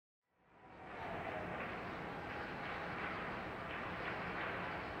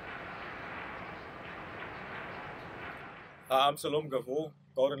I'm Selom Gavor,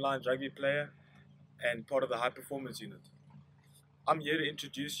 Golden Lions rugby player and part of the high performance unit. I'm here to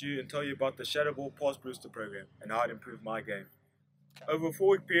introduce you and tell you about the ShadowBall Pass Booster Program and how it improved my game. Over a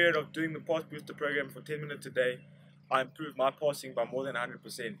 4-week period of doing the Pass Booster Program for 10 minutes a day, I improved my passing by more than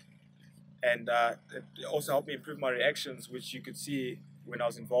 100%. And it also helped me improve my reactions, which you could see when I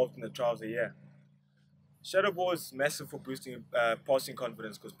was involved in the trials a year. ShadowBall is massive for boosting passing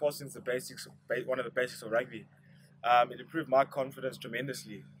confidence because passing is one of the basics of rugby. It improved my confidence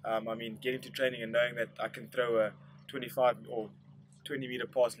tremendously. Getting to training and knowing that I can throw a 25 or 20 meter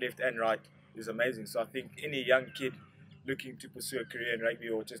pass left and right is amazing. So I think any young kid looking to pursue a career in rugby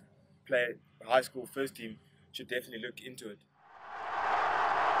or just play high school first team should definitely look into it.